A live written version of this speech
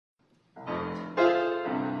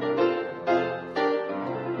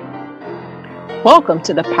Welcome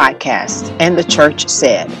to the podcast, And the Church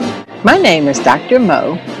Said. My name is Dr.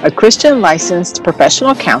 Mo, a Christian licensed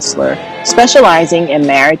professional counselor specializing in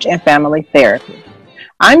marriage and family therapy.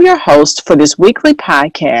 I'm your host for this weekly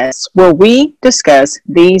podcast where we discuss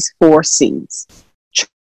these 4 C's: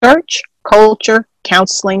 church, culture,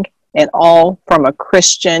 counseling, and all from a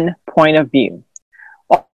Christian point of view.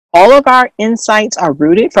 All of our insights are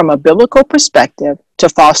rooted from a biblical perspective to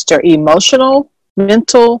foster emotional,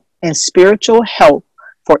 mental, and spiritual health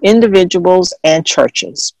for individuals and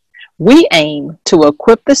churches. We aim to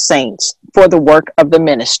equip the saints for the work of the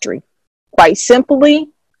ministry. Quite simply,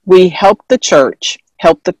 we help the church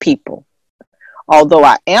help the people. Although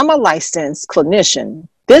I am a licensed clinician,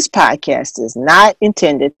 this podcast is not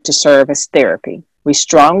intended to serve as therapy. We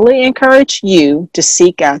strongly encourage you to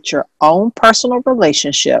seek out your own personal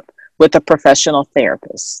relationship with a professional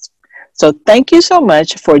therapist. So thank you so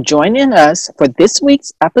much for joining us for this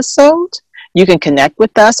week's episode. You can connect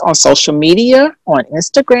with us on social media, on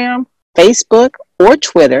Instagram, Facebook, or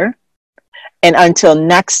Twitter. And until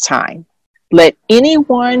next time, let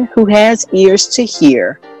anyone who has ears to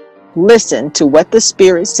hear listen to what the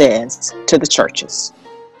Spirit says to the churches.